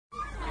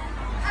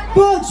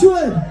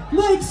Birchwood,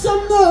 make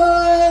some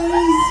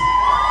noise!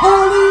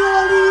 Ollie,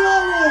 Ollie,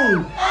 Ollie!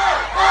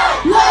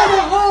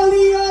 Louder,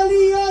 Ollie,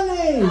 Ollie,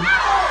 Ollie!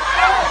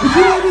 If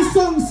you know this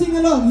song, sing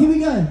along. Here we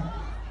go.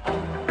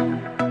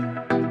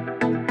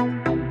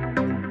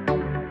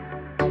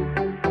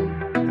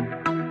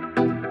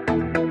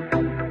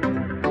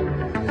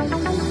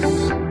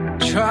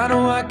 Try to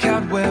work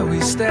out where we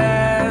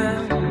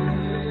stand.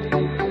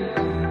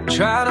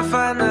 Try to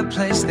find that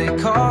place they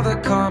call the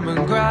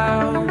common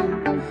ground.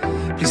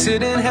 Please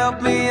sit and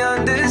help me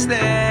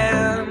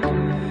understand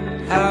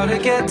how to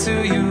get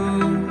to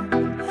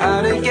you,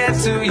 how to get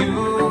to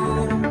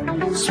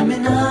you.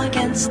 Swimming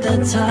against the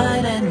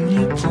tide and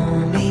you pull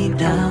me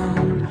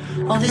down.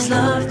 All this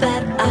love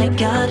that I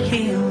got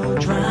here will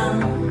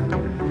drown.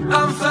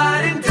 I'm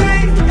fighting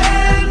day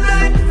and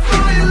night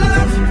for your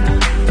love.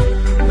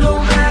 No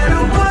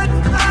matter what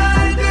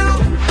I do,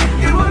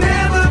 it will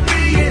never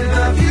be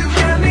enough. You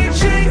got me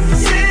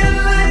chasing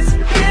lights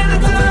in the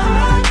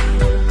dark.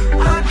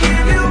 I'll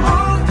give you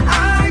all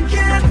I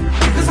can,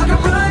 'cause I'm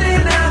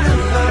running out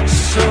of luck.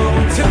 So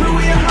tell me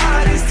where your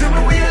heart is, tell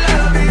me where your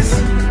love is.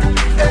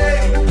 Hey,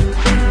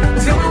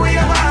 tell me where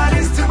your heart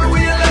is, tell me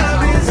where your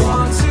love is. I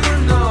want to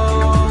know.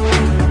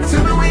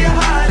 Tell me where your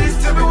heart is,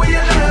 tell me where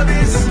your love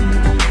is.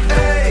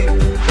 Hey,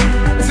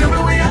 tell me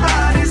where your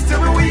heart is,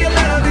 tell me where your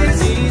love is.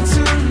 I need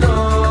to know.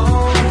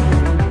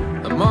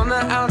 I'm on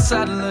the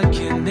outside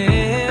looking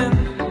in.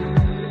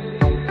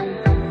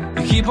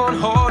 You keep on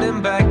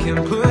holding back and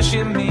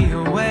pushing me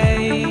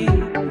away.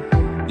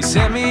 You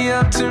set me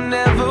up to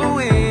never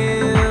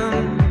win.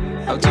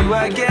 How do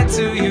I get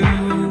to you?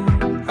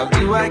 How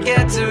do I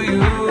get to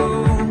you?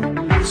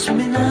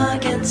 Swimming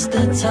against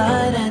the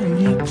tide and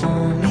you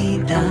pull me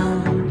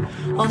down.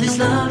 All this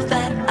love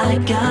that I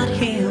got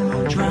here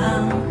will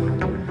drown.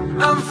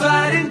 I'm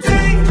fighting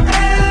day